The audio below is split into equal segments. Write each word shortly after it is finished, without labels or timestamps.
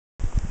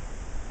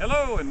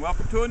Hello and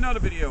welcome to another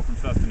video from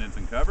Sustenance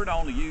Uncovered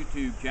on the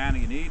YouTube channel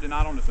you need to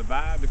not only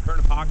survive the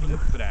current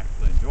apocalypse but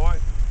actually enjoy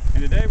it.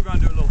 And today we're going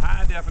to do a little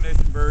high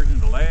definition version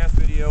of the last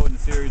video in the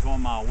series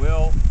on my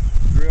well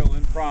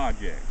drilling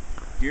project.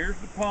 Here's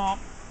the pump.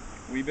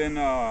 We've been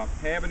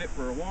having it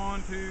for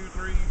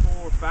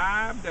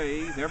 5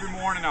 days. Every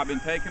morning I've been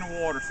taking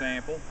a water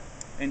sample.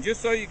 And just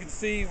so you can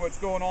see what's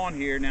going on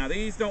here, now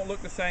these don't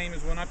look the same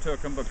as when I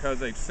took them because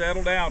they've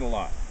settled out a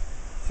lot.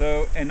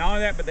 So, and not only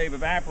that, but they've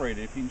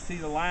evaporated. If you can see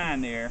the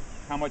line there,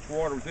 how much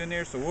water was in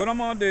there. So what I'm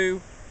going to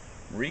do,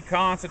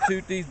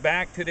 reconstitute these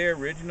back to their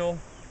original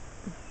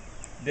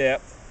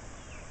depth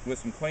with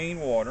some clean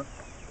water,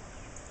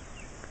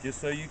 just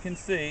so you can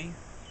see.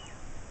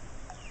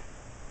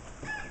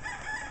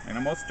 And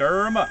I'm going to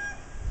stir them up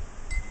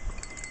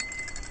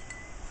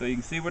so you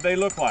can see what they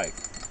look like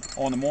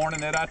on the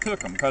morning that I took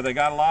them, because they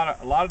got a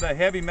lot of the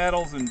heavy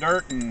metals and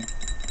dirt and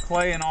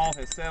clay and all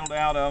has settled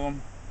out of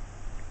them.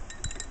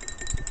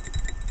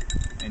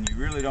 And you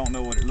really don't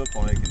know what it looked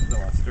like until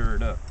I stir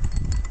it up.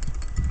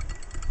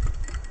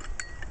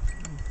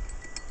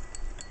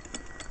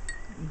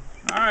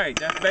 Alright,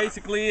 that's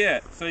basically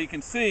it. So you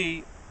can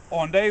see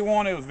on day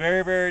one it was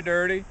very, very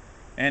dirty,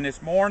 and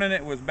this morning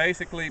it was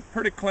basically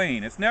pretty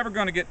clean. It's never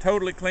going to get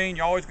totally clean.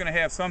 You're always going to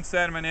have some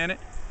sediment in it.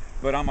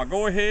 But I'm going to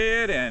go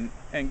ahead and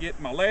get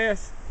my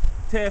last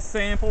test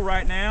sample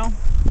right now.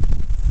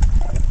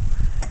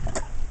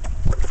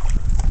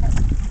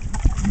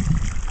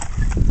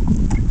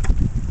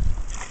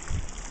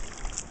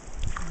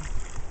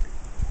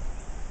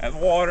 That's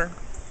water.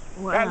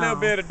 Wow. Got a little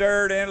bit of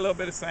dirt and a little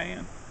bit of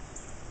sand.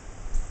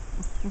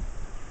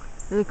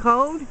 Is it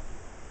cold?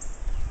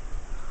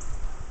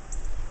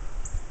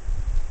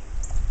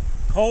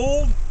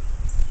 Cold?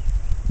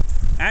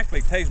 Actually,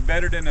 it tastes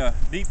better than the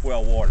deep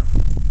well water.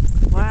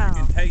 Wow.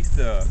 You can taste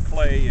the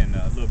clay and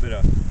a little bit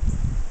of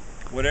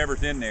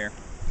whatever's in there.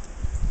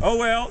 Oh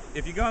well,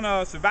 if you're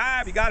gonna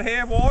survive, you gotta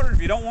have water.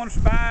 If you don't want to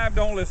survive,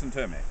 don't listen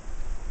to me.